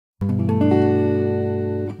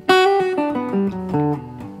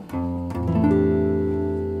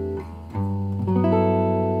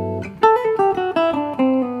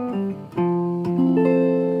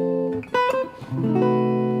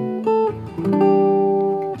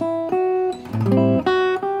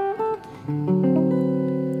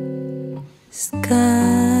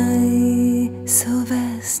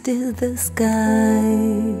the sky,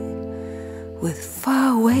 with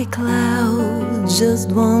faraway clouds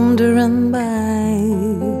just wandering by.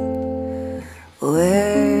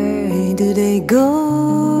 Where do they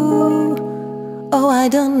go? Oh, I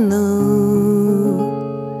don't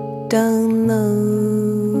know, don't know.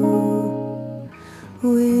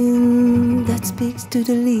 Wind that speaks to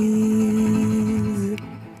the leaves,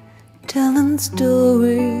 telling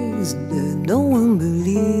stories that no one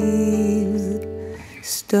believes.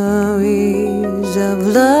 Stories of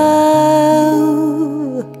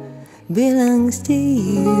love belongs to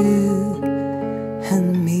you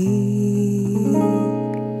and me.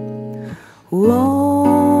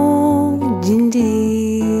 Whoa,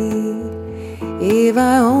 Dindi, if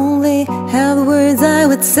I only had words I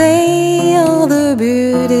would say all the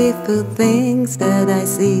beautiful things that I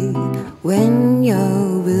see when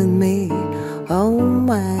you're with me. Oh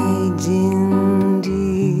my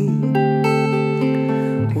Dindi,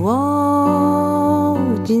 whoa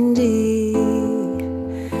Dindi,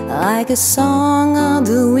 like a song of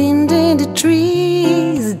the wind in the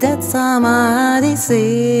trees, that's how my heart is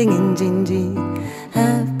singing. Dindi,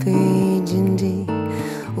 happy Dindi,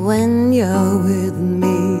 when you're with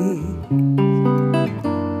me.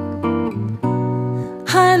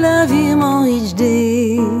 I love you more each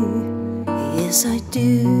day. Yes I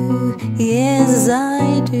do, yes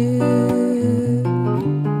I do.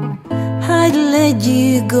 I'd let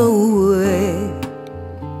you go away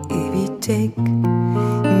if you take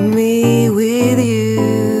me with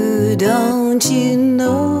you. Don't you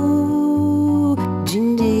know,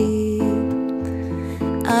 Dindi,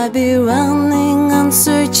 I'd be running and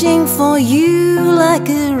searching for you like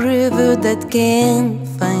a river that can't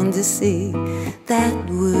find the sea. That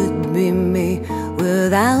would be me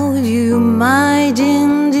without you, my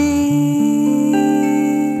Dindi.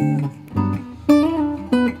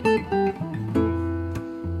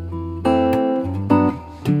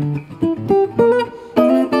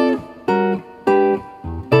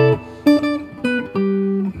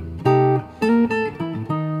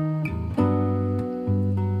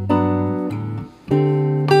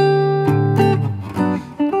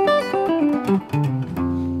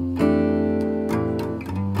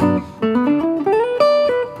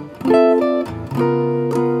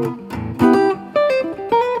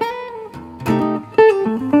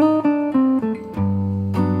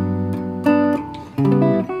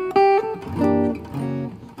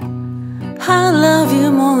 I love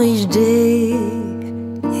you more each day.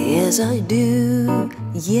 Yes I do,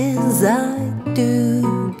 yes I do.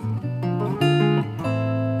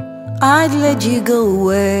 I'd let you go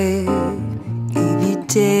away if you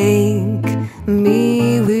take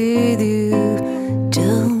me with you.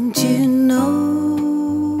 Don't you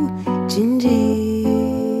know, Dindi,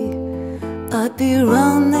 I'd be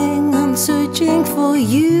running and searching for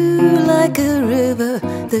you like a river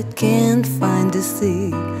that can't find the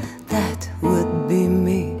sea. That would be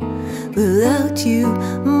me without you,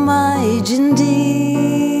 my Dindi.